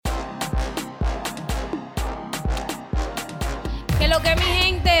lo que mi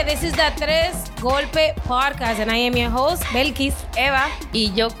gente? This is the Tres Golpe Podcast and I am your host, Belkis, Eva.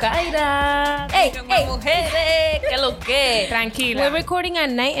 Y yo, Kaira. Hey, hey. Mujeres, ¿qué lo que? Tranquila. We're recording at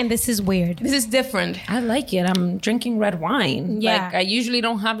night and this is weird. This is different. I like it. I'm drinking red wine. Yeah. Like, I usually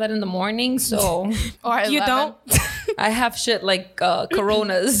don't have that in the morning, so Or You 11. don't? I have shit like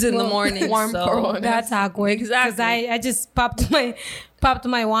Coronas in the morning. warm so. Coronas. That's awkward. Exactly. Because I just popped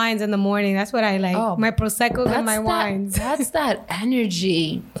my wines in the morning. That's what I like. Oh. My Prosecco and my that, wines. That's that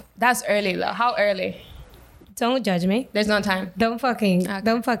energy. That's early, though. How early? Don't judge me. There's no time. Don't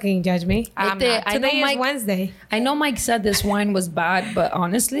fucking judge me. I'm Este, not. I know Today is Mike, Wednesday. I know Mike said this wine was bad, but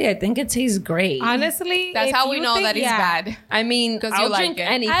honestly, I think it tastes great. Honestly, That's if how we you know think- that it's yeah. bad. I mean, 'Cause I'll you like drink it.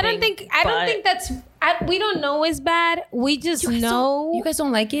 anything. I don't think but that's. We don't know it's bad. We just know. You guys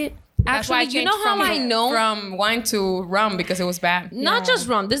don't like it? That's why I Actually, you changed know how from, I know? from wine to rum because it was bad. Not just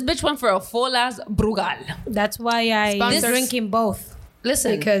rum. This bitch went for a full ass Brugal. That's why I'm Sponsors. drinking both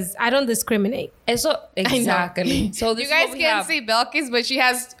Listen, because I don't discriminate. eso exactly. So this You guys is what we can't have. see Belkis, but she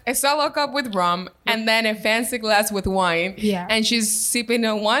has a solo cup with rum and then a fancy glass with wine. Yeah. And she's sipping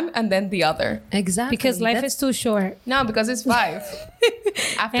on one and then the other. Exactly Because life is too short. No, because it's 5.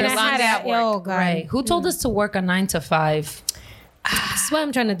 After And a I long had day at work. oh god, right. Who told us to work a 9 to 5? that's why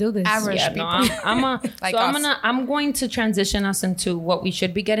I'm trying to do this. Average. Yeah, people. no, I'm Like so us. I'm going to transition us into what we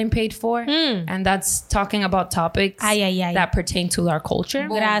should be getting paid for, and that's talking about topics Ay, ay, ay. that pertain to our culture.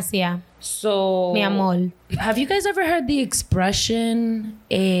 Gracias, So, mi amor. have you guys ever heard the expression?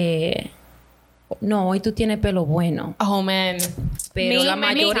 No, hoy tú tienes pelo bueno, Oh, man. pero Me- la me-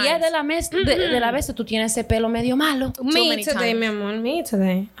 mayoría times. de la veces tú tienes ese pelo medio malo. Me many today, times. mi amor. Me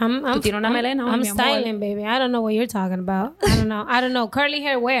today. I'm Tú tienes una melena hoy, I'm mi amor. styling, baby. I don't know what you're talking about. I don't know. Curly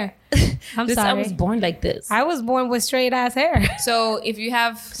hair where? I'm I sorry. was born like this. I was born with straight ass hair. So if you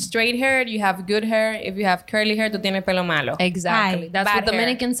have straight hair, you have good hair. If you have curly hair, tú tienes pelo malo. Exactly. Ay, That's bad what hair.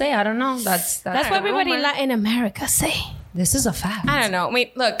 Dominicans say. I don't know. That's That's what a everybody rumor. in America say. This is a fact. I don't know.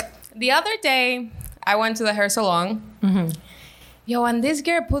 Wait, look. The other day, I went to the hair salon. Yo, and this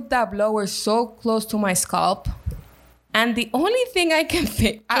girl put that blower so close to my scalp. And the only thing I can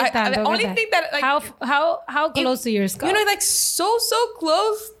think, the only thing that, like, how close to your scalp? you know, like so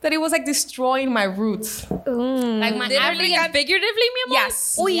close that it was like destroying my roots. Like my Literally and African, figuratively, mi amor.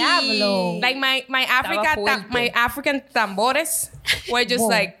 yes. Uy, diablo. Like my African tambores were just Whoa.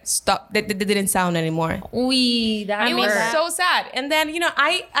 like stop. They didn't sound anymore. Uy, that It was hurt. so sad. And then, you know,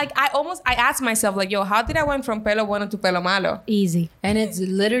 I asked myself, like, yo, how did I went from pelo bueno to pelo malo? Easy. And it's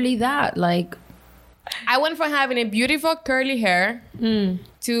literally that. Like, I went from having a beautiful curly hair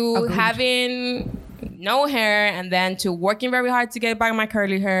to having no hair, and then to working very hard to get back my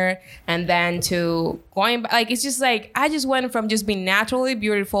curly hair, and then to going back. Like, it's just like, I just went from just being naturally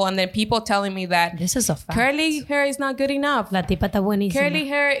beautiful, and then people telling me that this is a fact. curly hair is not good enough. La tipa está buenísima. Curly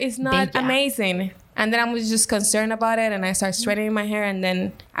hair is not Bella. amazing. And then I was just concerned about it, and I started straightening my hair, and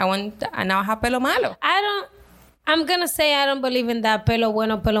then and now I have pelo malo. I'm gonna say I don't believe in that pelo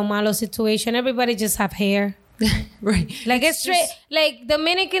bueno, pelo malo situation. Everybody just have hair. Right. Like it's straight. Like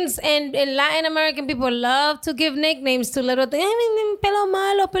Dominicans and Latin American people love to give nicknames to little things. Pelo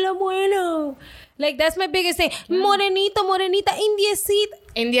malo, pelo bueno. Like that's my biggest thing. Morenito, morenita, indiecita.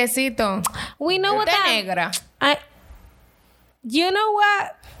 Indiecito. We know what Usted that. negra. You know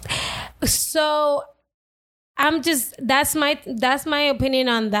what? So I'm just that's my opinion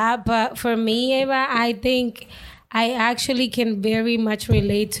on that. But for me, Eva, I think I actually can very much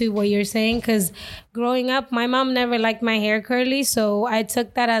relate to what you're saying because growing up, my mom never liked my hair curly, so I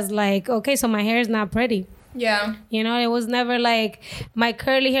took that as like, okay, so my hair is not pretty. Yeah. You know, it was never like my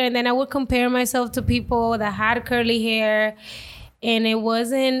curly hair, and then I would compare myself to people that had curly hair. And it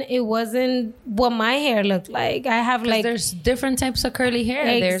wasn't what my hair looked like. I have like There's different types of curly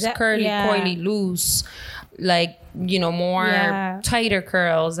hair. There's curly, yeah. coily, loose, like, you know, more Yeah. tighter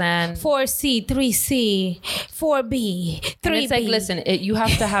curls. And 4C, 3C, 4B, 3B. and it's like, listen, you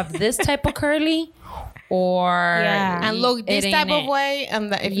have to have this type of curly or Yeah. And look this it ain't type of it. way,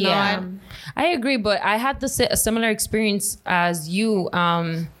 and if Yeah. not, I agree, but I had a similar experience as you,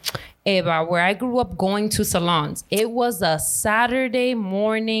 Eva, where I grew up going to salons. It was a Saturday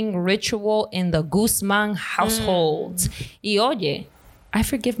morning ritual in the Guzman household. Y oye, I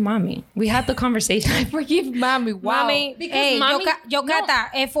forgive mommy. We had the conversation. I forgive mommy. Wow. Mommy, Because hey, mommy-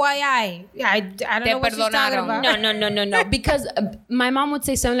 Yokata, FYI. I don't Te know what she's talking perdonaron. about. No. Because my mom would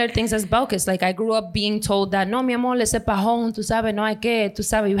say similar things as Belkis. Like, I grew up being told that, no, mi amor, ese pajón, tú sabes, no hay que, tú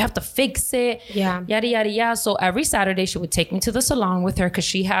sabes, you have to fix it. Yeah. Yada, yada, yada. So every Saturday, she would take me to the salon with her because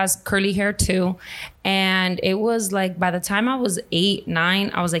she has curly hair too. And it was like, by the time I was 8,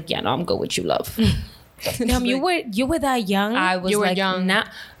 9, I was like, yeah, no, I'm good with you, love. Damn, you were that young. I was You were like, young. nah.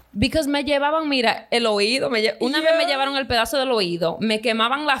 Because me llevaban, mira, el oído. Una vez me llevaron el pedazo del oído. Me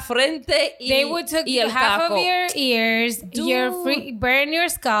quemaban la frente They would take y el half caco. of your ears, burn your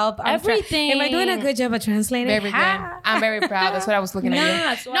scalp. Everything. Am I doing a good job of translating? Very good. I'm very proud. That's what I was looking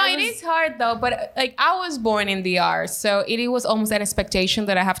Nah, at. so No, I it was- is hard though. But like, I was born in DR, so it was almost an expectation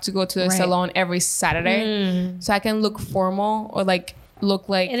that I have to go to the Right. salon every Saturday, so I can look formal or like look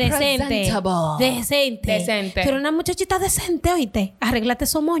like. Decente. Presentable. Decente. Pero una muchachita decente, oíste. Arreglate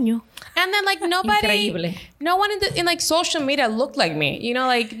su moño. And then like Increíble. no one in like social media looked like me. You know,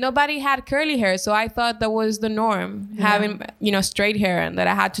 like nobody had curly hair, so I thought that was the norm, having straight hair, and that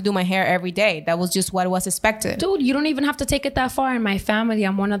I had to do my hair every day. That was just what was expected. Dude, you don't even have to take it that far. In my family,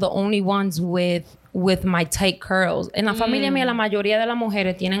 I'm one of the only ones with my tight curls. En la familia mía, la mayoría de las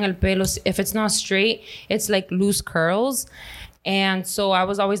mujeres tienen el pelo, if it's not straight, it's like loose curls. And so I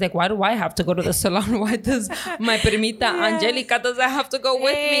was always like, why do I have to go to the salon? Why does my primita Angelica doesn't have to go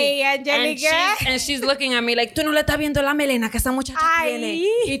with me? Hey, Angelica. And she's looking at me like, tú no le estás viendo la melena que esa muchacha tiene.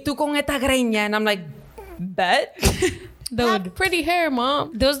 Y tú con esta greña. And I'm like, bet. Dude, pretty hair,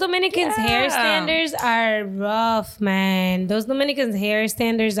 mom. Those Dominicans' hair Yeah. standards are rough, man. Those Dominicans' hair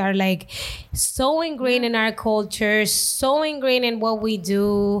standards are like so ingrained in our culture, so ingrained in what we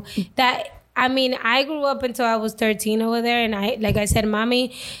do that. I mean, I grew up until I was 13 over there, and like I said,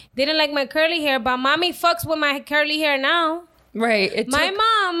 mommy didn't like my curly hair, but mommy fucks with my curly hair now. Right. My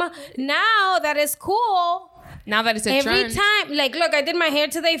mom, now that is cool. Now that it's a Every trend. time, like, look, I did my hair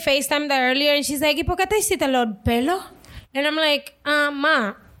today, FaceTime that earlier, and she's like, ¿Y por qué te hiciste los pelos? And I'm like,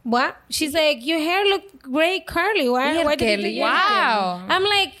 ma, what? She's like, your hair looked great curly. Why did you do your hair? Wow. I'm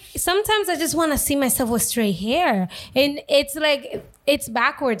like, sometimes I just want to see myself with straight hair. And it's like, it's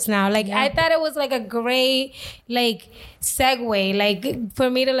backwards now. Like, I thought it was like a great, like, segue, like, for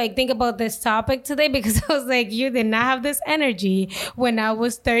me to, like, think about this topic today because I was like, you did not have this energy when I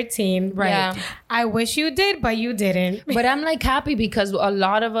was 13. Right. Yeah. I wish you did, but you didn't. But I'm like happy because a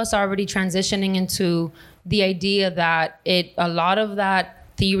lot of us are already transitioning into the idea that a lot of that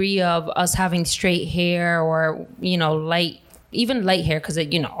theory of us having straight hair or, even light hair, because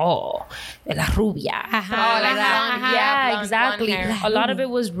la rubia. like blonde, Yeah, blonde exactly. hair. A lot of it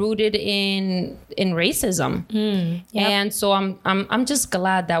was rooted in racism, and so I'm just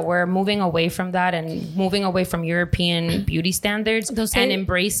glad that we're moving away from that and moving away from European beauty standards and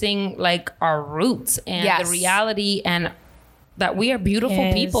embracing like our roots and Yes. the reality and that we are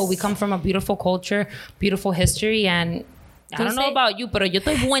beautiful people. We come from a beautiful culture, beautiful history, and I don't know about you, pero yo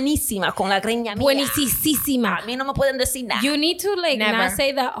estoy buenísima con la greña mía. Buenísima. A mí no me pueden decir nada. You need to like Never. not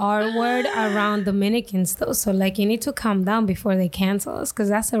say the R word around Dominicans though. So like you need to calm down before they cancel us because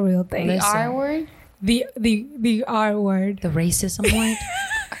that's a real thing. The R word? The R word. The racism word.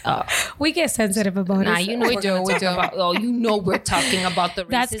 We get sensitive about Nah, it. you know we're gonna talk about. Oh, you know we're talking about the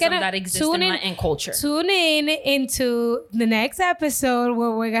That's racism gonna that exists tune in in- Latin culture. Tune in into the next episode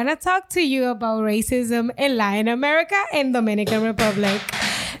where we're gonna talk to you about racism in Latin America and Dominican Republic.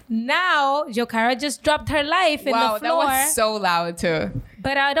 Now, Yokara just dropped her life in Wow, the that floor, was so loud too.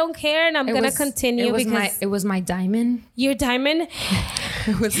 but I don't care, and I'm gonna continue because it was my diamond. your diamond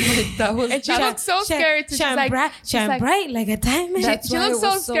It was that was. And she looked so scared too. She's shine like, bright, shine like- bright like a diamond. That's she why looks it so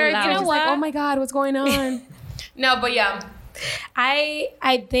was so scared. loud. too. You know She's like, what? oh my God, what's going on? No, but yeah.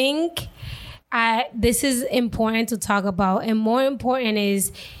 I think this is important to talk about, and more important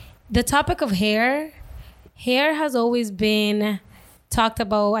is the topic of hair. Hair has always been talked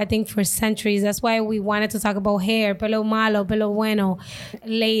about, I think, for centuries. That's why we wanted to talk about hair, pelo malo, pelo bueno.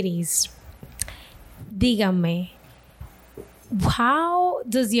 Ladies, dígame, how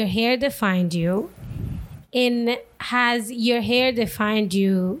does your hair define you? And has your hair defined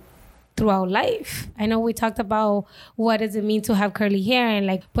you throughout life? I know we talked about what does it mean to have curly hair and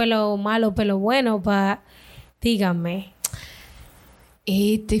like pelo malo, pelo bueno, but dígame.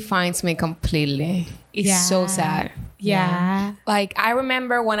 It defines me completely. It's so sad. Yeah. Like, I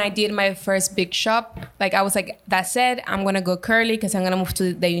remember when I did my first big shop, like, I was like, that's it. I'm going to go curly because I'm going to move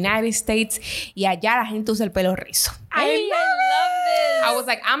to the United States. Y allá la gente usa el pelo rizo. I love this. I was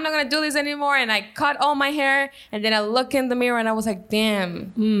like, I'm not going to do this anymore. And I cut all my hair. And then I look in the mirror and I was like,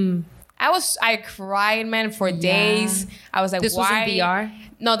 damn. I cried, man, for days. I was like, This why? was in DR?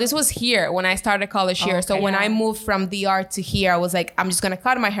 No, this was here when I started college here. So when I moved from DR to here, I was like, I'm just going to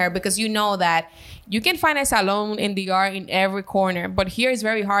cut my hair because you know that you can find a salon in DR in every corner, but here it's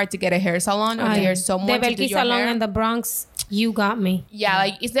very hard to get a hair salon or there's someone the to do Belkis your salon hair. in the Bronx, you got me. Yeah,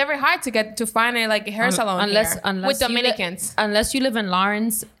 like it's very hard to find a hair salon unless here with you Dominicans. unless you live in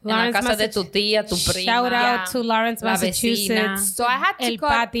Lawrence, Lawrence, en la casa de tu tía, tu prima. Shout out Yeah. to Lawrence, La Massachusetts. vecina. So I had to El cut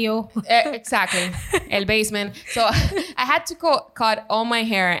patio. exactly el basement. So I had to cut all my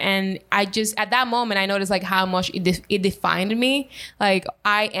hair, and I just at that moment I noticed like how much it defined me. Like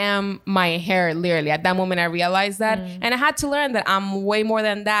I am my hair, literally. At that moment I realized that, and I had to learn that I'm way more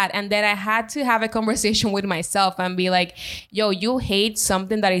than that, and then I had to have a conversation with myself and be like, yo, you hate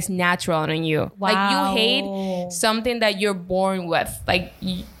something that is natural in you. Like you Wow. hate something that you're born with. Like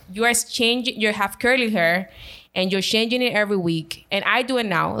you are changing. You have curly hair, and you're changing it every week. And I do it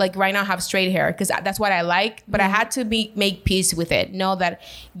now. Like right now I have straight hair because that's what I like. But I had to make peace with it. Know that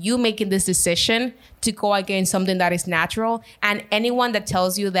you making this decision to go against something that is natural. And anyone that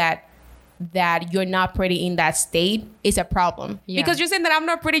tells you that you're not pretty in that state is a problem. Yeah. Because you're saying that I'm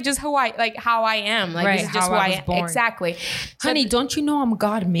not pretty just how I am. Like Right, this is just how who I I was am. born. Exactly. So Honey, don't you know I'm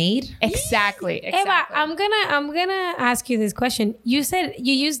God made? exactly. Eva, I'm gonna ask you this question. You said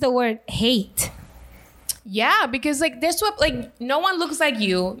you used the word hate. Yeah, because like this what like no one looks like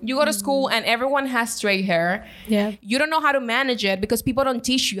you. You go to school and everyone has straight hair. Yeah. You don't know how to manage it because people don't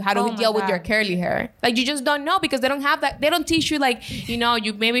teach you how to Oh my deal with your God. curly hair. Like you just don't know because they don't have that. They don't teach you like, you know,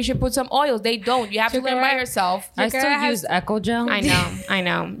 you maybe should put some oils. They don't. You have to learn by yourself. I girl still has- use Echo Gel. I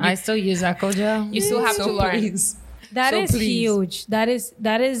know. I still use Echo Gel. You still have to learn. Please. That So is please. huge. That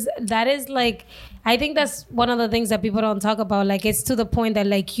is like, I think that's one of the things that people don't talk about. Like it's to the point that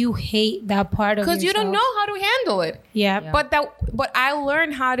like you hate that part of Because you don't know yourself. how to handle it. Yeah. But I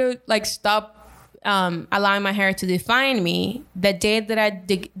learned how to like stop allowing my hair to define me. The day that I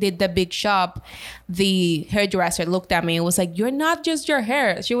did the big shop, the hairdresser looked at me and was like, "You're not just your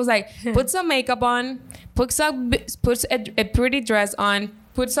hair." She was like, "Put some makeup on, put a pretty dress on,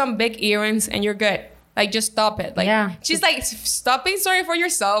 put some big earrings, and you're good." Like just stop it. Like Yeah. she's like, stop being sorry for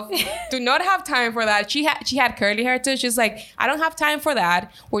yourself. Do not have time for that. She had curly hair too. She's like, I don't have time for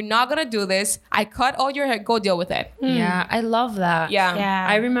that. We're not gonna do this. I cut all your hair. Go deal with it. Yeah, I love that. Yeah.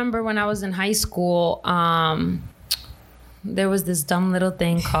 I remember when I was in high school, there was this dumb little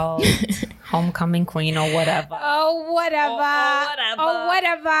thing called Homecoming Queen or whatever. Oh, whatever. Oh,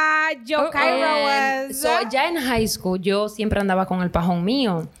 whatever. Joe Cairo And was so ya en high school, yo siempre andaba con el pajón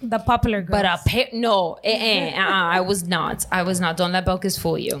mío. the popular girl. But no, I was not. Don't let Belkis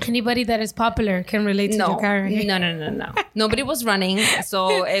fool you. Anybody that is popular can relate to No, Joe Cairo. no. Nobody was running,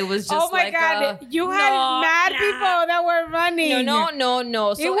 so it was just Oh my like God. You had mad people that were running. No.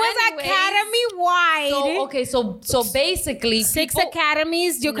 So it was anyways, academy wide. So basically, Six people-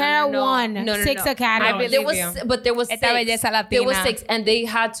 academies, Joe Cairo won. Six academies. There was Esta six. belleza There was latina. six, and they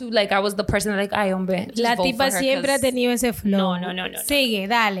had to like. I was the person like, ay hombre. just La vote tipa for her, siempre ha 'cause- tenido ese flow. No. Sigue,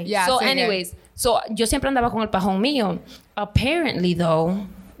 dale. Yeah. So, sigue. anyways, so yo siempre andaba con el pajón mío. Apparently, though,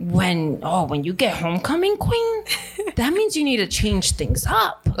 when you get homecoming queen, that means you need to change things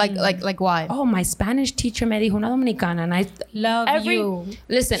up. Like what? Oh, my Spanish teacher me dijo una dominicana, and I Love you.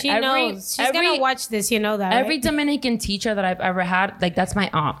 Listen, She every, knows. She's every, going to watch this. You know that, Every right? Dominican teacher that I've ever had, like that's my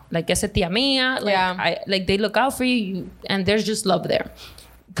aunt. Like esa tía mía. Like, Yeah. like they look out for you, and there's just love there,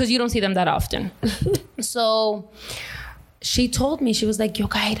 because you don't see them that often. So she told me, she was like, Yo,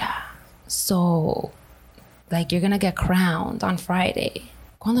 Kaira, so like you're gonna get crowned on Friday.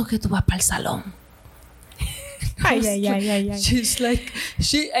 ¿Cuándo que tú vas para el salón? Ay. She's like,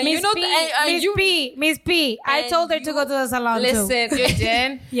 and Miss you know, P, and Miss you, P, Miss P. I and told her to go to the salon too. listen, You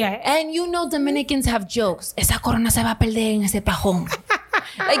did? Yeah. and you know Dominicans have jokes. Esa corona se va a perder en ese pajón.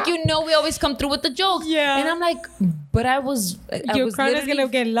 Like, you know, we always come through with the jokes. Yeah. And I'm like, but I was Your crown is going to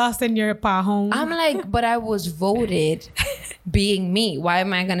get lost in your pajón. I'm like, but I was voted being me. Why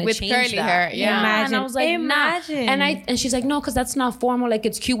am I gonna With change curly that? hair, yeah. And Imagine. I was like, Imagine. nah. And she's like, no, because that's not formal. Like,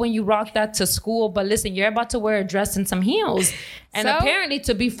 it's cute when you rock that to school. But listen, you're about to wear a dress and some heels. And So? apparently,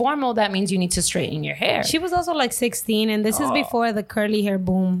 to be formal, that means you need to straighten your hair. She was also like 16, and this is before the curly hair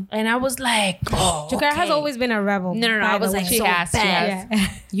boom. And I was like, oh, Joe Cairo has okay. always been a rebel. No. by I the was like, way. so has, she bad. has.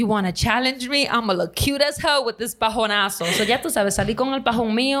 You want to challenge me? I'm going to look cute as hell with this pajonazo. So ya tú sabes, salí con el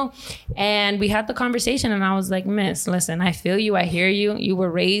pajón mío. And we had the conversation. And I was like, Miss, listen, I feel you. I hear you. You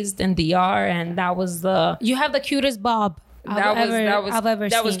were raised in DR. And that was the... You have the cutest bob I've ever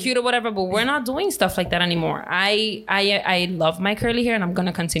was seen. cute or whatever, but we're not doing stuff like that anymore. I love my curly hair, and I'm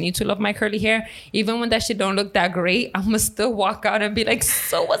gonna continue to love my curly hair. Even when that shit don't look that great, I'm gonna still walk out and be like,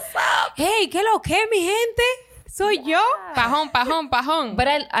 so what's up? Hey, ¿qué lo que, mi gente? Soy yo. Pajón. But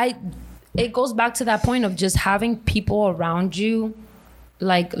I it goes back to that point of just having people around you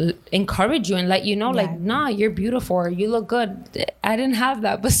like encourage you and let you know, like, nah, you're beautiful, or you look good. I didn't have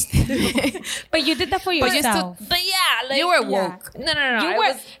that, but still. But you did that for yourself. But yeah, like, You were woke. No.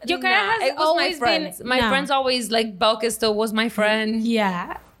 Your character has it was always my friends. been- My no. friends always, like, Belka still was my friend.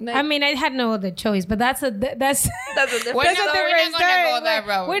 Yeah. Like- I mean, I had no other choice, but that's We're not that's gonna go that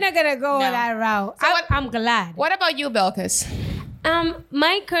route. We're not gonna go No. that route. So what- I'm glad. What about you, Belkis?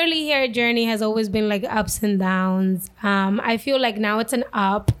 My curly hair journey has always been like ups and downs. I feel like now it's an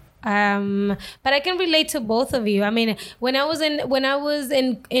up. But I can relate to both of you. I mean, when I was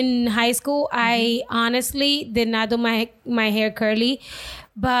in high school, I honestly did not do my hair curly.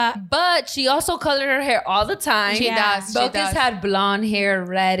 But she also colored her hair all the time. She does. Belkis had blonde hair,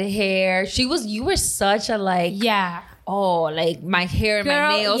 red hair. You were such a like, Yeah. oh, like my hair and Girl,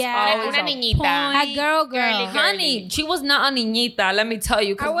 my nails yeah. always Una on niñita. point. A girl. Girly. Honey, she was not a niñita, let me tell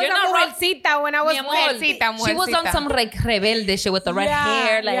you. I Because was you're a not right. mujercita when I was Mi amor, Mujercita, she was on mujercita. some like rebelde shit with the red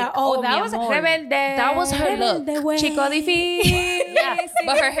hair. Like, yeah. Oh, that mi was amor. rebelde. That was her look. Rebelde way. Chico difícil. Yeah,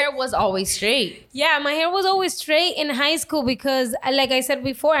 but her hair was always straight. Yeah, my hair was always straight in high school because, like I said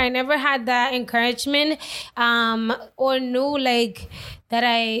before, I never had that encouragement or knew like that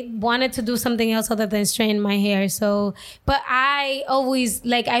I wanted to do something else other than straighten my hair. So, but I always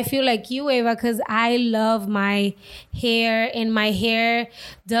like, I feel like you, Eva, because I love my hair, and my hair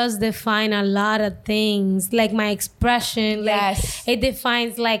does define a lot of things, like my expression. Yes. Like, it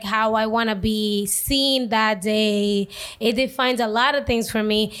defines like how I want to be seen that day. It defines a lot of things for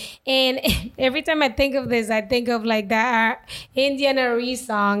me. And every time I think of this, I think of like that Indiana Reese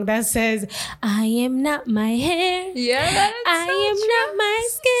song that says, I am not my hair. Yeah, I am not my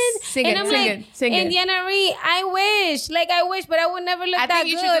skin. Sing and it, I'm sing like, it, sing it. Indiana Reese, I wish, but I would never look I that think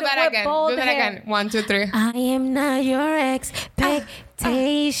you good should do that with again. bald Do that hair. again. 1, 2, 3. I am not your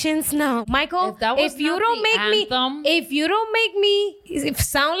expectations. No, Michael. If that was If you not don't the make anthem- me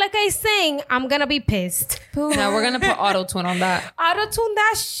sound like I sing, I'm gonna be pissed. No, we're gonna put auto tune on that. Auto tune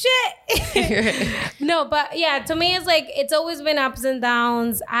that shit. No, but yeah, to me it's like it's always been ups and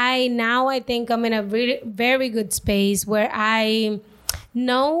downs. I think I'm in a really very good space where I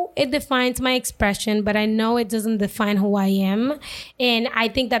know it defines my expression, but I know it doesn't define who I am. And I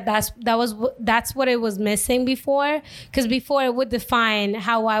think that's what it was missing before, because before it would define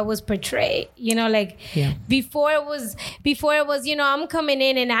how I was portrayed. You know, like before it was, you know, I'm coming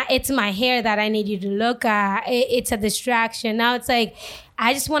in and it's my hair that I need you to look at. It's a distraction. Now it's like,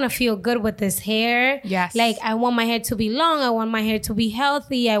 I just want to feel good with this hair. Yes. Like I want my hair to be long. I want my hair to be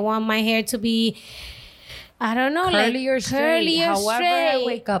healthy. I want my hair to be, I don't know, Curly or straight. However, I straight.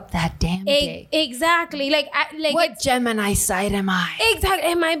 wake up that damn day. Exactly. Like What Gemini side am I?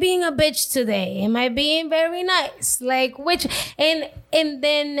 exactly. Am I being a bitch today? Am I being very nice? Like which and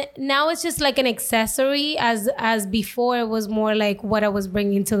then now it's just like an accessory as before it was more like what I was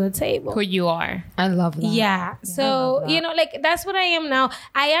bringing to the table. Who you are. I love that. Yeah. So, you know, like that's what I am now.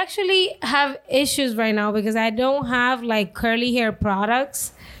 I actually have issues right now because I don't have like curly hair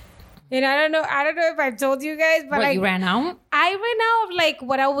products. And I don't know if I told you guys, but What, like you ran out? I ran out of like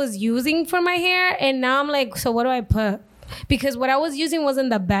what I was using for my hair, and now I'm like, so what do I put? Because what I was using wasn't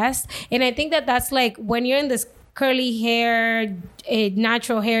the best, and I think that's like when you're in this curly hair,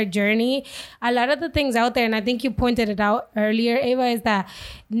 natural hair journey, a lot of the things out there, and I think you pointed it out earlier, Ava, is that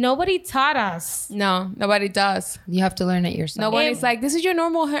nobody taught us. No, nobody does. You have to learn it yourself. Nobody's like, this is your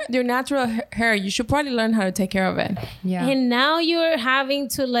normal hair, your natural hair. You should probably learn how to take care of it. Yeah. And now you're having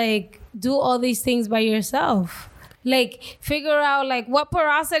to like do all these things by yourself. Like figure out like what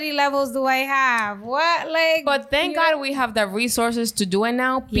porosity levels do I have? What like But thank God we have the resources to do it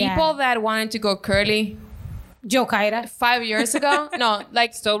now. Yeah. People that wanted to go curly Joe Kaira. 5 years ago, no,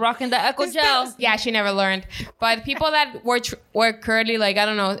 like Still rocking the Echo Gel. yeah, she never learned. But people that were curly, like I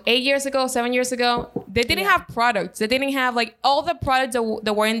don't know, 8 years ago, 7 years ago, they didn't have products. They didn't have like all the products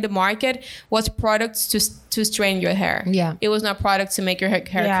that were in the market was products to straighten your hair. Yeah. It was not products to make your hair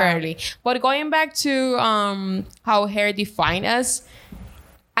Yeah. curly. But going back to how hair defined us,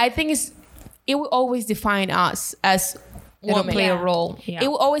 I think it will always define us as It'll women. play a role. Yeah. It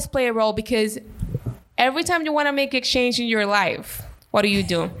will always play a role because every time you want to make a change in your life, what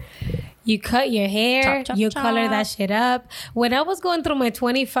do? You cut your hair, Chop, chop, you chop. color that shit up. When I was going through my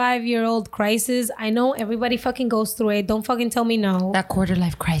 25-year-old crisis, I know everybody fucking goes through it. Don't fucking tell me no. That quarter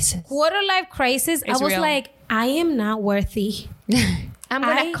life crisis. Quarter life crisis, It's I was real. like, I am not worthy. I'm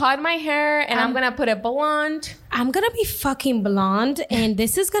gonna cut my hair and I'm gonna put it blonde. I'm gonna be fucking blonde and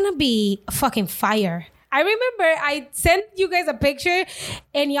this is gonna be fucking fire. I remember I sent you guys a picture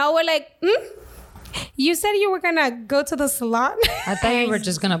and y'all were like, You said you were gonna go to the salon. I thought you were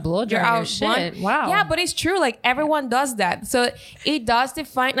just gonna blow dry your shit. Wow. Yeah, but it's true. Like everyone does that. So it does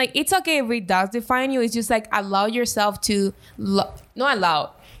define. Like it's okay if it does define you. It's just like allow yourself to not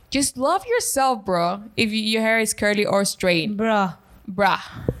allow. Just love yourself, bro. If your hair is curly or straight, Bruh.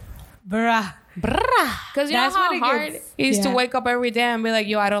 Because you know That's how what it hard gets. it is to Yeah. wake up every day and be like,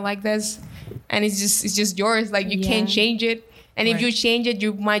 yo, I don't like this, and it's just yours. Like you can't Yeah. change it. And if Right. you change it,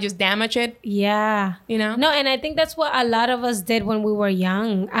 you might just damage it. Yeah. You know? No, and I think that's what a lot of us did when we were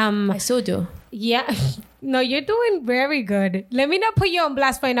young. I still do. Yeah. No, you're doing very good. Let me not put you on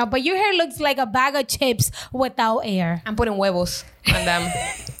blast right now, but your hair looks like a bag of chips without air. I'm putting huevos on them,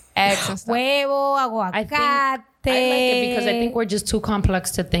 eggs and stuff. Huevo, aguacate. I like it because I think we're just too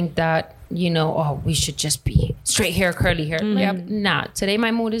complex to think that, we should just be straight hair, curly hair. Like, nah, today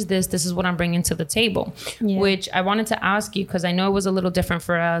my mood is this. This is what I'm bringing to the table. Yeah. Which I wanted to ask you because I know it was a little different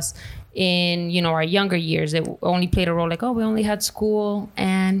for us in, our younger years. It only played a role like, we only had school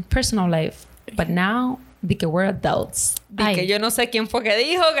and personal life. But now, de que we're adults. De que yo no sé quién fue que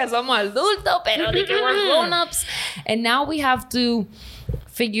dijo que somos adultos, pero de que we're grown-ups. And now we have to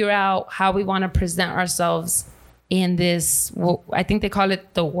figure out how we want to present ourselves in this, I think they call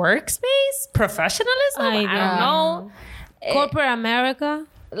it the workspace, professionalism. I don't know. Corporate America.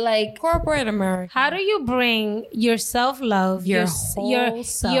 Like Corporate America. How do you bring your self-love, Your whole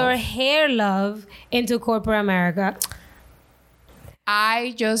self. your hair love into corporate America?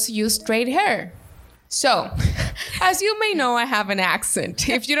 I just use straight hair. So, as you may know, I have an accent.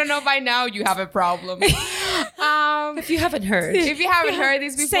 If you don't know by now, you have a problem. if you haven't heard. If you haven't heard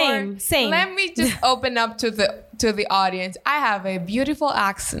this before, Same. Let me just open up to the audience. I have a beautiful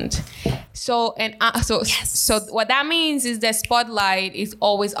accent. So what that means is the spotlight is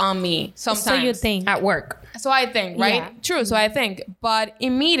always on me. Sometimes. So you think. At work. So I think, right? Yeah. True. So I think. But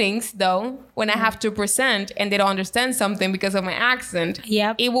in meetings, though, when I have to present and they don't understand something because of my accent,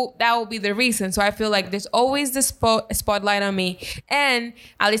 Yep. that will be the reason. So I feel like there's always the spotlight on me. And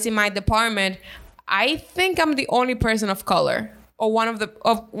at least in my department, I think I'm the only person of color. Or one of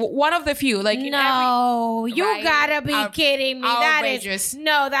the few. Like No, you Right? gotta be kidding me. Outrageous.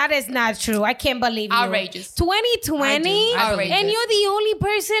 That is not true. I can't believe you. Outrageous. 2020, I do. and you're the only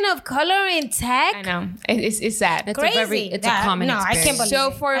person of color in tech. I know. It's sad. It's Crazy. a common No, I experience. can't believe So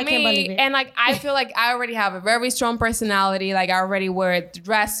it. for I can't believe me, it. and like I feel like I already have a very strong personality. Like I already wear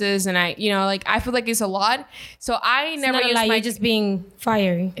dresses, and I feel like it's a lot. So I never Not a use lie, my you're just being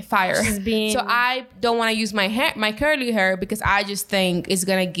fiery. fire. just being- So I don't want to use my curly hair because I just think it's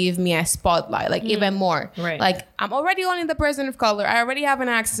gonna give me a spotlight, like even more. Right. Like I'm already only the person of color. I already have an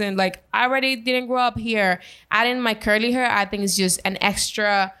accent. Like I already didn't grow up here. Adding my curly hair, I think is just an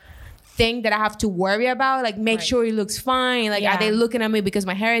extra thing that I have to worry about. Like make sure it looks fine. Like Yeah. are they looking at me because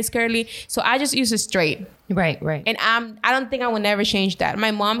my hair is curly? So I just use it straight. Right. And I don't think I will never change that.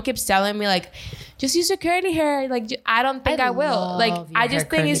 My mom keeps telling me like, just use your curly hair. Like I don't think I will. love Like your I hair just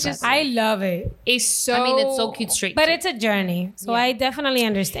think curly, it's just by the I love it. it's so. I mean, it's so cute straight. But it's a journey. So I definitely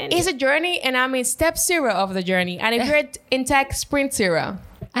understand. It's a journey, and I'm in step 0 of the journey. And if you're in tech, sprint 0.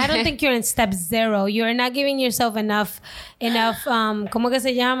 I don't think you're in step 0. You're not giving yourself enough ¿cómo que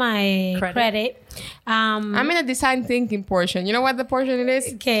se llama? Credit. I'm in the design thinking portion. You know what the portion it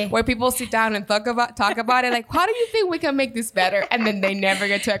is? Okay. Where people sit down and talk about it. Like, how do you think we can make this better? And then they never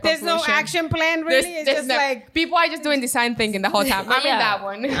get to a There's conclusion. no action plan, really. It's just like people are just doing design thinking the whole time. I'm in that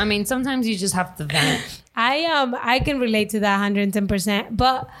one. I mean, sometimes you just have to vent. I can relate to that 110%.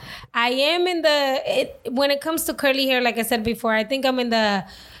 But I am when it comes to curly hair, like I said before, I think I'm in the.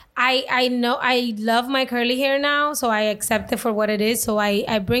 I know I love my curly hair now, so I accept it for what it is. So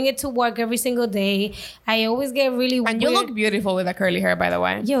I bring it to work every single day. I always get really And weird. you look beautiful with a curly hair, by the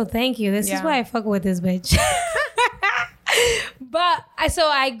way. Yo, thank you. This is Yeah. why I fuck with this bitch. But so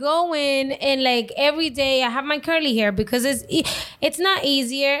I go in and like every day I have my curly hair because it's not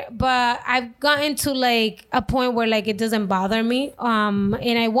easier, but I've gotten to like a point where like it doesn't bother me. And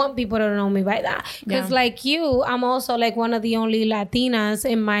I want people to know me by that. Because Yeah. like you, I'm also like one of the only Latinas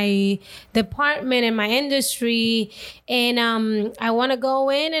in my department, in my industry. And I want to go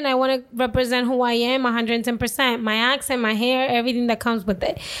in and I want to represent who I am 110%. My accent, my hair, everything that comes with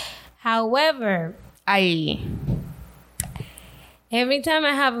it. However, every time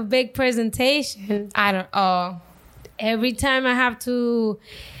I have a big presentation, every time I have to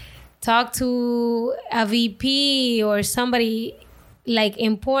talk to a VP or somebody, like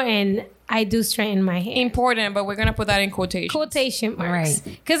important, I do straighten my hair. Important, but we're gonna put that in quotation. Quotation marks.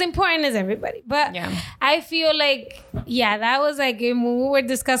 Right. Because important is everybody. But Yeah. I feel like, that was like when we were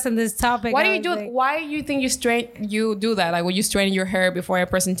discussing this topic. Why do I you was do? like, Why you think you do that? Like, when you straighten your hair before a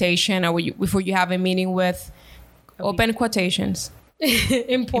presentation, or before you have a meeting with open quotations?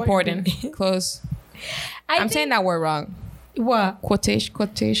 important. Close. I I'm think- saying that word wrong. What? Quotations.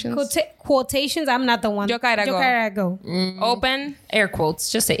 Quotations, I'm not the one. Yo cara go. Go. Open. Air quotes.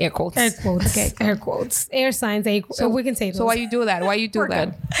 Just say air quotes. Air quotes. Air quotes. Air signs. So we can say those. So why you do that? Why you do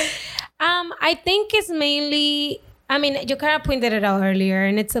that? I think it's mainly, I mean, you kind of pointed it out earlier,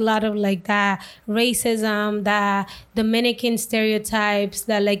 and it's a lot of like that racism, that Dominican stereotypes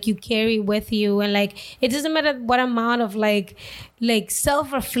that like you carry with you, and like it doesn't matter what amount of like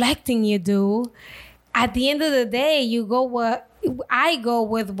self-reflecting you do. At the end of the day, I go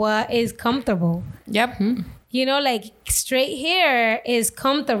with what is comfortable. Yep. You know, like straight hair is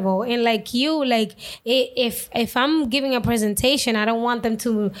comfortable, and like you, like if I'm giving a presentation, I don't want them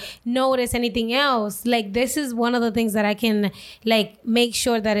to notice anything else. Like this is one of the things that I can like make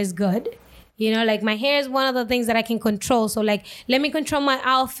sure that is good. You know, like my hair is one of the things that I can control. So like, let me control my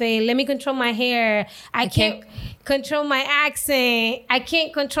outfit. Let me control my hair. I can't control my accent. I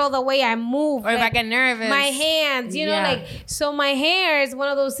can't control the way I move. Or if I get nervous. My hands, you know, Yeah. like, so my hair is one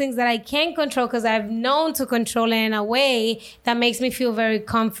of those things that I can control because I've known to control it in a way that makes me feel very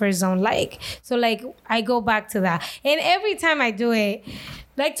comfort zone like. So like, I go back to that. And every time I do it,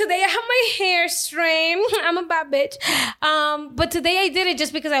 like today I have my hair straightened. I'm a bad bitch. But today I did it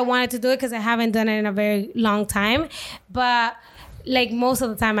just because I wanted to do it because I haven't done it in a very long time. But like most of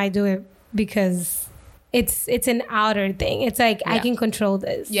the time I do it because it's an outer thing. It's like I can control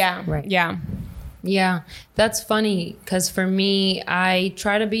this. Yeah. Right. Yeah. Yeah, that's funny because for me, I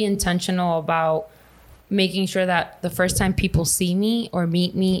try to be intentional about making sure that the first time people see me or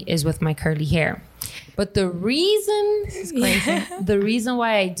meet me is with my curly hair. But the reason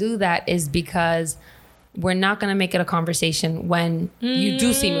why I do that is because we're not going to make it a conversation when you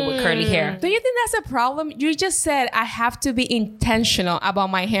do see me with curly hair. Do you think that's a problem? You just said I have to be intentional about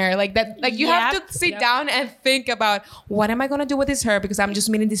my hair. Like that, like you have to sit down and think about what am I gonna do with this hair because I'm just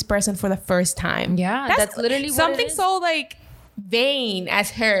meeting this person for the first time. Yeah, that's literally what something it is. so like vain as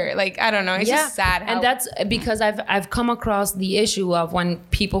hair. Like I don't know. It's just sad. And that's because I've come across the issue of when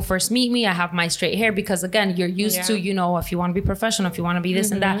people first meet me, I have my straight hair because again, you're used to, you know, if you want to be professional, if you want to be this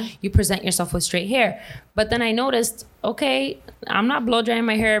and that, you present yourself with straight hair. But then I noticed, okay, I'm not blow drying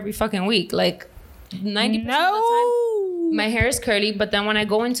my hair every fucking week. Like 90% of the time, my hair is curly. But then when I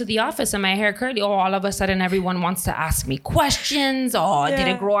go into the office and my hair curly, all of a sudden everyone wants to ask me questions. Did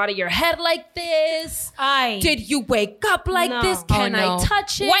it grow out of your head like this? Did you wake up like this? Can I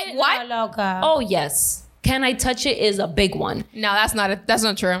touch it? What? No, loca. Oh, yes. Can I touch it is a big one. No, that's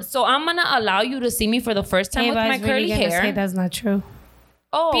not true. So I'm going to allow you to see me for the first time with my curly hair. Say that's not true.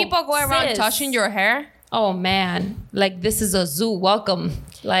 Oh, People go around sis. touching your hair. Oh, man. Like, this is a zoo. Welcome.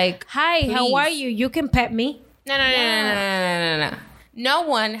 Like, Hi, how please. are you? You can pet me. No. No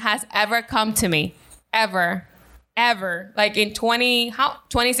one has ever come to me. Ever. Like in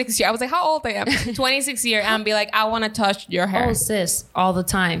 26 years. I was like, how old I am? 26 years. And be like, I want to touch your hair. oh, sis, all the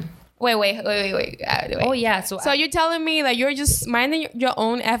time. Wait. Oh, yeah. So you're telling me that you're just minding your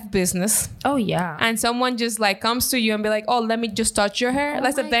own business oh, yeah. and someone just like comes to you and be like, oh, let me just touch your hair?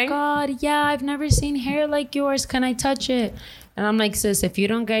 That's the thing? God, yeah, I've never seen hair like yours. Can I touch it? And I'm like, sis, if you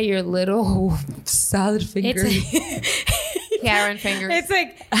don't get your little salad finger Karen fingers. It's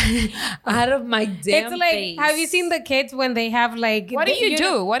like out of my damn it's like face. have you seen the kids when they have like What do you do?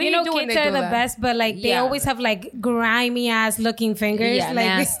 know- What do you know do when kids they are do the that? best, but like they Yeah. always have like grimy ass looking fingers. Yeah, like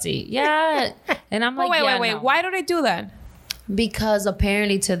nasty. Yeah. And I'm like, wait. no. Why do they do that? Because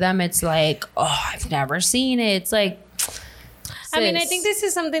apparently to them it's like, oh, I've never seen it. It's like, I mean, I sis, think this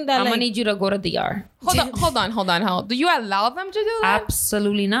is something that I'm like gonna need you to go to DR. Hold on. Do you allow them to do that?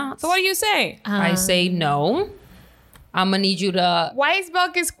 Absolutely not. So what do you say? I say no. I'm gonna need you to Why is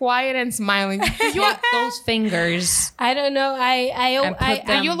Belkis quiet and smiling? take those fingers I don't know. and put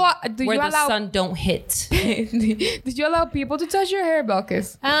them do where you the allow- sun don't hit. Did you allow people to touch your hair,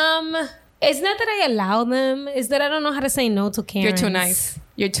 Belkis? it's not that I allow them. It's that I don't know how to say no to Karens.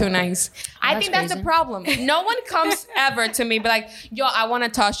 You're too nice. I think that's the crazy. problem. No one comes ever to me be like, yo, I want to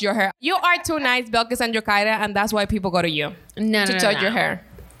touch your hair. You are too nice, Belkis and Yokaira, and that's why people go to you No, to touch your hair.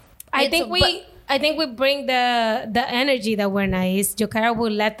 I think we bring the energy that we're nice. Jokara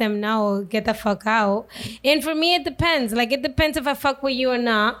will let them know, get the fuck out. And for me, it depends. Like, it depends if I fuck with you or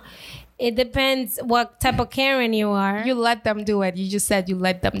not. it depends what type of Karen you are. You let them do it. You just said you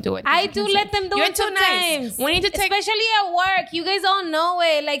let them do it. I do let them do You're it too sometimes. nice. We need to take. Especially at work. You guys all know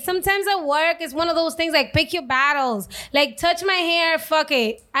it. Like sometimes at work, it's one of those things like pick your battles. Like touch my hair, fuck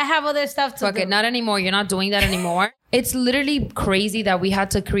it. I have other stuff to Fuck do. it, not anymore. You're not doing that anymore. It's literally crazy that we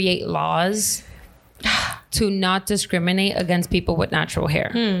had to create laws to not discriminate against people with natural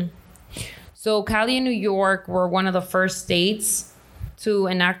hair. So Cali and New York were one of the first states to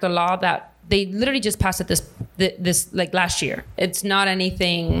enact a law that they literally just passed it this like last year. It's not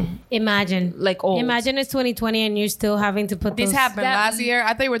anything Imagine. like old. Imagine it's 2020 and you're still having to put This those. happened last year.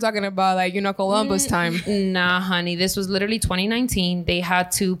 I thought you were talking about like Columbus time. Nah, honey. This was literally 2019. They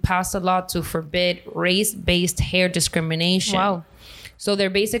had to pass a law to forbid race-based hair discrimination. Wow. So they're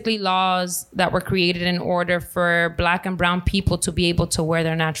basically laws that were created in order for Black and brown people to be able to wear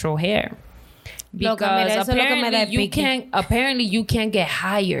their natural hair. Loca, mira, Because eso es lo que me da apparently you can't get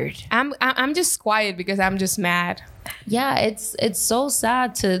hired. I'm just quiet because I'm just mad. Yeah, it's so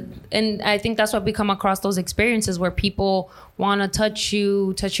sad and I think that's why we come across those experiences where people want to touch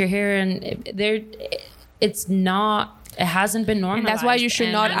your hair, and it hasn't been normalized. And that's why you should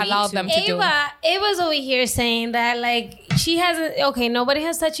and not I need allow them to do. Ava's over here saying that like she hasn't. Okay, nobody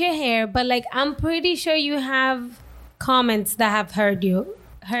has touched your hair, but like I'm pretty sure you have comments that have hurt you.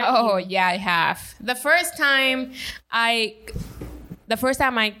 Oh yeah, I have. The first time I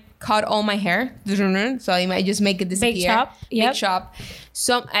cut all my hair, so I might just make it disappear. Big chop, yep. Big chop.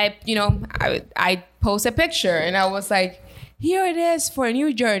 So I post a picture and I was like, here it is for a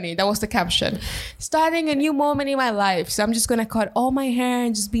new journey. That was the caption. Starting a new moment in my life. So I'm just gonna cut all my hair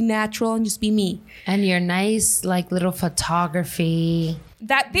and just be natural and just be me. And your nice like little photography.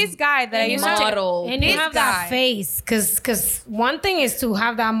 That this guy that I used to model. And you This have guy. that face, because one thing is to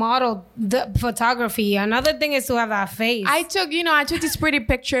have that model the photography. Another thing is to have that face. I took this pretty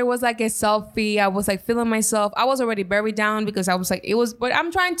picture. It was like a selfie. I was like feeling myself. I was already very down because I was like, but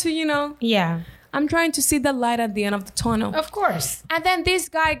I'm trying to, yeah, I'm trying to see the light at the end of the tunnel. of course. And then this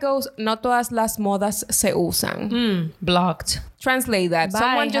guy goes, no todas las modas se usan. Blocked. Translate that. Bye.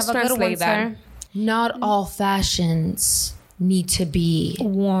 Someone just Have a good translate one, that. sir. Not all fashions need to be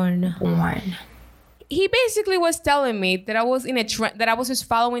Worn. worn. He basically was telling me that I was in a trend, that I was just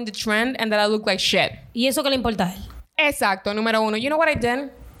following the trend and that I look like shit. Y eso que le importa a él. Exacto, número uno. You know what I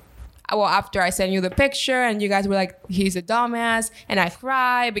did? Well, after I sent you the picture and you guys were like, he's a dumbass, and I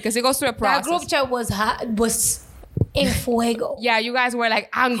cried because it goes through a process. That group chat was hot, was en fuego. Yeah, you guys were like,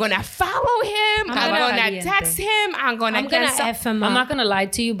 I'm gonna follow him. I'm gonna caliente. text him. I'm gonna cancel. F him I'm up not gonna lie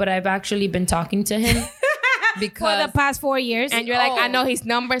to you, but I've actually been talking to him for because the past 4 years. And you're like, I know his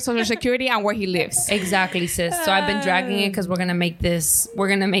number, social security, and where he lives. exactly, sis. So I've been dragging it because we're gonna make this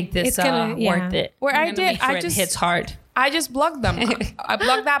It's gonna- yeah. worth it. Where We're I gonna did, make sure I it just- hits hard. I just blocked them. I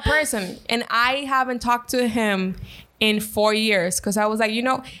blocked that person. And I haven't talked to him in 4 years because I was like,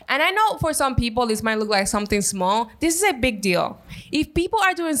 and I know for some people this might look like something small. This is a big deal. If people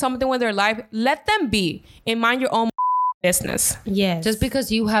are doing something with their life, let them be and mind your own business. yes. Just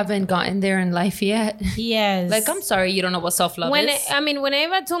because you haven't gotten there in life yet. yes. Like, I'm sorry, you don't know what self-love when is. when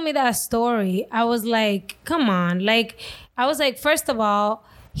Ava told me that story, I was like, come on. Like, I was like, first of all,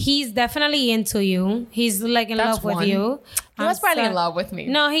 he's definitely into you. He's like in That's love with one. you. He was probably in love with me.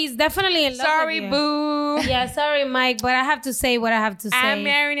 No, he's definitely in love Sorry, with you. boo. Yeah, sorry, Mike, but I have to say what I have to say. I'm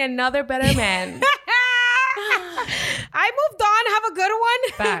marrying another better man. I moved on. Have a good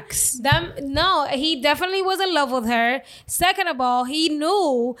one. Facts. No, he definitely was in love with her. Second of all, he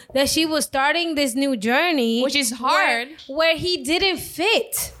knew that she was starting this new journey, Which is hard. where he didn't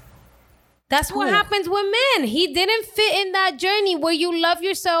fit. That's what Ooh. happens with men. He didn't fit in that journey where you love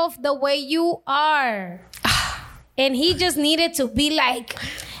yourself the way you are. And he just needed to be like,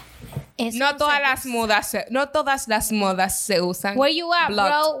 No todas las modas se usan. where you at, Blocked.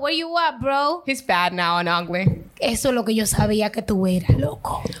 bro? Where you at, bro? He's fat now and ugly. Eso es lo que yo sabía que tú eras,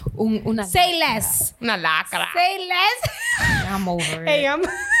 loco. Una Say less. Una lacra. Say less. I'm over it.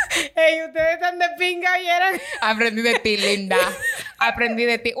 Hey, ustedes están de pinga y eran... Aprendí de ti, Linda. Aprendí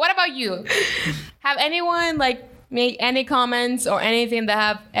de ti. What about you? Have anyone made any comments or anything that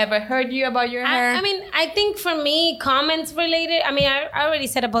have ever heard you about your hair? I mean, I think for me, comments related. I mean, I already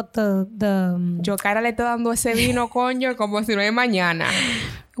said about the Yo cara le estoy dando ese vino, coño, como si no hay mañana.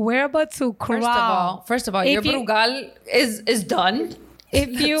 we're about to crawl. First of all, If your you- brugal is done.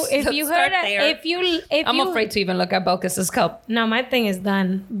 If you Let's heard start there. if I'm you afraid to even look at Belkis's cup. No, my thing is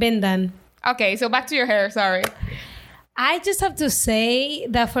done. Been done. Okay, so back to your hair. Sorry. I just have to say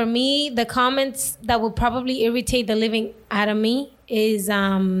that for me, the comments that would probably irritate the living out of me is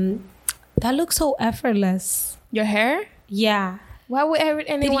that looks so effortless. Your hair? Yeah. Why would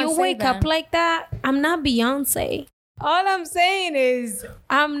anyone Did you say wake that? up like that? I'm not Beyonce. All I'm saying is,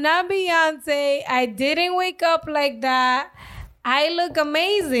 I'm not Beyonce. I didn't wake up like that. I look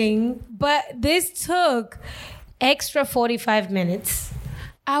amazing, but this took extra 45 minutes.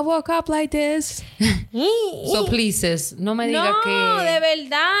 I woke up like this. So please, sis, no me diga No, que... de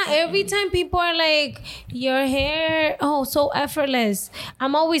verdad. Every time people are like, your hair, oh, so effortless.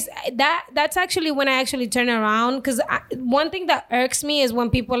 I'm always, that's actually when I actually turn around. Because one thing that irks me is when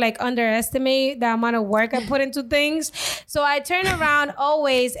people like underestimate the amount of work I put into things. So I turn around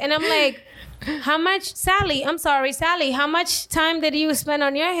always and I'm like, how much, Sally, how much time did you spend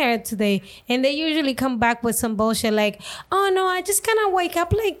on your hair today? And they usually come back with some bullshit like, oh no, I just kind of wake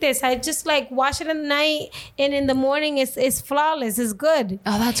up like this. I just like wash it at night and in the morning it's flawless. It's good.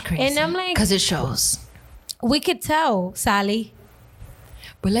 Oh, that's crazy. And I'm like, because it shows. We could tell, Sally.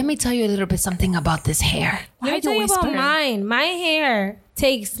 But let me tell you a little bit something about this hair. Let me tell you about mine. My hair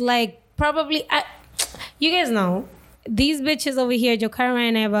takes like probably, you guys know, these bitches over here, Jokara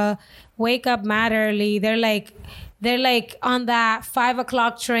and Eva, wake up mad early. They're like on that 5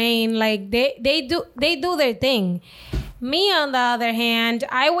 o'clock train. Like they do their thing. Me on the other hand,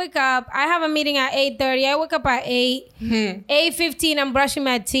 I wake up. I have a meeting at 8:30. I wake up at 8. 8:15. I'm brushing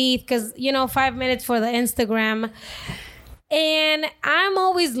my teeth because 5 minutes for the Instagram. And I'm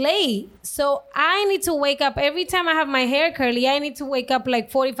always late. So I need to wake up. Every time I have my hair curly, I need to wake up like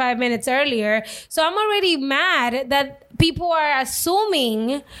 45 minutes earlier. So I'm already mad that people are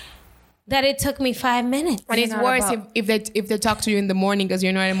assuming that it took me 5 minutes. And it's worse if they talk to you in the morning because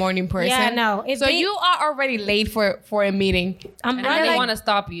you're not a morning person. Yeah, no. So you are already late for a meeting. I'm And running. they want to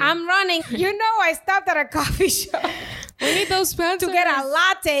stop you. I'm running. I stopped at a coffee shop We need those pencils. to get a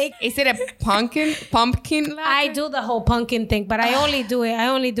latte. Is it a pumpkin latte? I do the whole pumpkin thing, but I only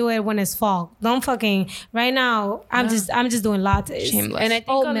do it when it's fall. Don't fucking right now. I'm just doing lattes. Shameless. And I think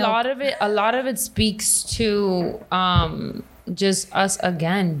Oat milk. a lot of it speaks to just us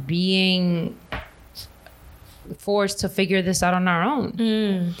again being forced to figure this out on our own.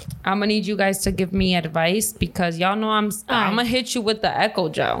 I'm gonna need you guys to give me advice because y'all know I'm gonna hit you with the Echo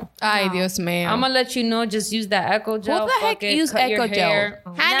Gel. Ay, Dios mío. I'm gonna let you know, just use that Echo Gel. Who the heck fuck it, use cut your Echo Gel? hair.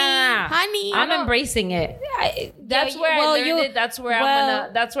 Honey. I'm embracing it. That's where I learned it. That's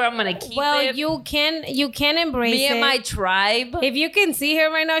where I'm gonna keep it. you can embrace Me it. and my tribe. If you can see her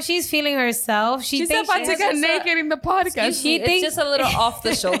right now, she's feeling herself. She She's thinks about to she get has, naked in the podcast. She It's thinks just a little off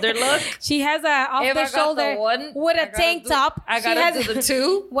the shoulder look. she has a off If the I got shoulder the one, with I a gotta tank do- top. I She gotta has- do the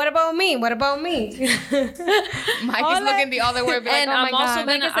two. What about me? Mike All is looking the other way. Like, And oh my I'm also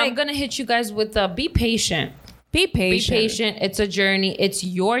God. I'm gonna hit you guys with be patient. Be Be patient. patient. It's a journey. It's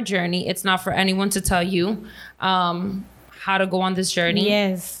your journey. It's not for anyone to tell you how to go on this journey.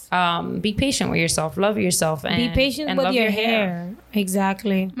 Yes. Be patient with yourself. Love yourself. And Be patient and with love your hair.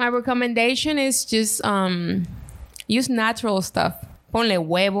 Exactly. My recommendation is just use natural stuff. Ponle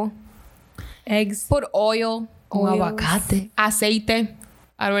huevo. Eggs. Put oil. Oils. Aguacate. Aceite.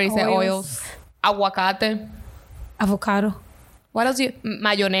 I already said oils. Aguacate. Avocado. What else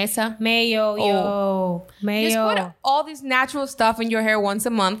mayonesa. Mayo. Just put all this natural stuff in your hair once a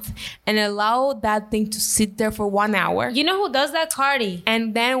month and allow that thing to sit there for 1 hour. You know who does that? Cardi.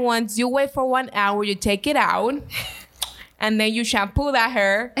 And then once you wait for 1 hour, you take it out and then you shampoo that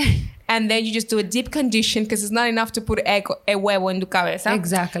hair and then you just do a deep condition because it's not enough to put a huevo in tu cabeza.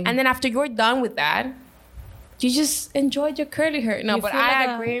 Exactly. And then after you're done with that, you just enjoy your curly hair. No, You but feel I like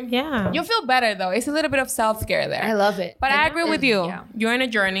agree. yeah. You'll feel better though. It's a little bit of self-care there. I love it. But I agree with you. Yeah. You're in a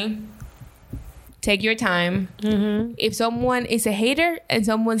journey. Take your time. If someone is a hater and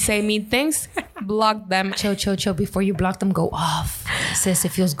someone say mean things, block them. Chill. Before you block them, go off. Sis, it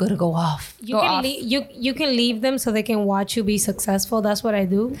feels good to go off. You Go can off. you can leave them so they can watch you be successful. That's what I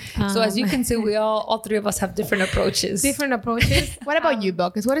do. So as you can see, we all three of us have different approaches. different approaches. What about you,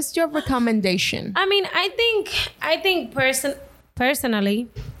 Belkis? What is your recommendation? I mean, I think personally,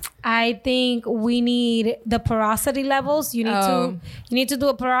 I think we need the porosity levels. You need to do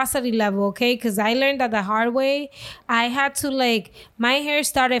a porosity level, okay? Because I learned that the hard way. I had to my hair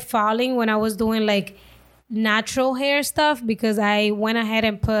started falling when I was doing natural hair stuff because I went ahead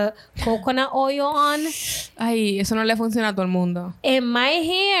and put coconut oil on. Ay, eso no le funciona a todo el mundo. And my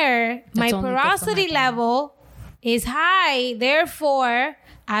hair, my That's only good for porosity my level is high. Therefore,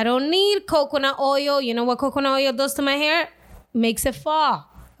 I don't need coconut oil. You know what coconut oil does to my hair? Makes it fall.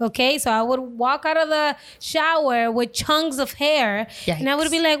 Okay, so I would walk out of the shower with chunks of hair, and I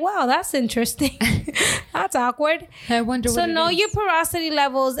would be like, "Wow, that's interesting. That's awkward." I wonder So know your porosity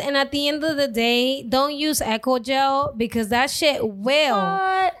levels, and at the end of the day, don't use Echo Gel because that shit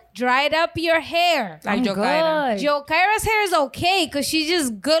will dried up your hair. Like I'm Jokaira. good. Jokaira's hair is okay because she's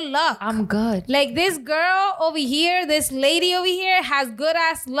just good luck. I'm good. Like this girl over here, this lady over here has good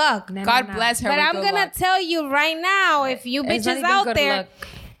ass luck. God bless her. But with I'm good gonna luck. tell you right now, if you It's not bitches even out good there, luck.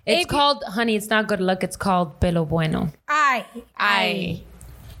 It's if- called, honey, it's not good luck. It's called pelo bueno. I.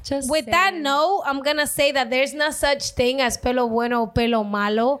 Just With that note, I'm gonna say that there's no such thing as pelo bueno or pelo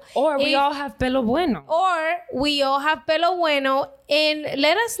malo. Or we If- all have pelo bueno. Or we all have pelo bueno. And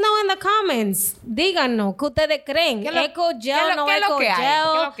let us know in the comments. Díganos, ¿qué ustedes creen? ¿Qué lo- Eco qué gel, lo- no qué lo eco que hay? ¿Qué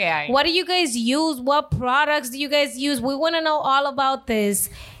lo gel. que hay? What do you guys use? What products do you guys use? We want to know all about this.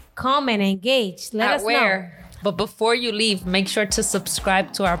 Comment, engage. Let us know. But before you leave, make sure to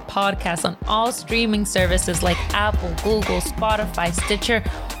subscribe to our podcast on all streaming services like Apple, Google, Spotify, Stitcher,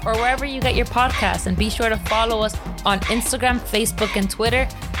 or wherever you get your podcasts. And be sure to follow us on Instagram, Facebook, and Twitter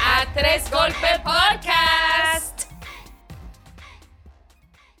A Tres Golpe Podcast.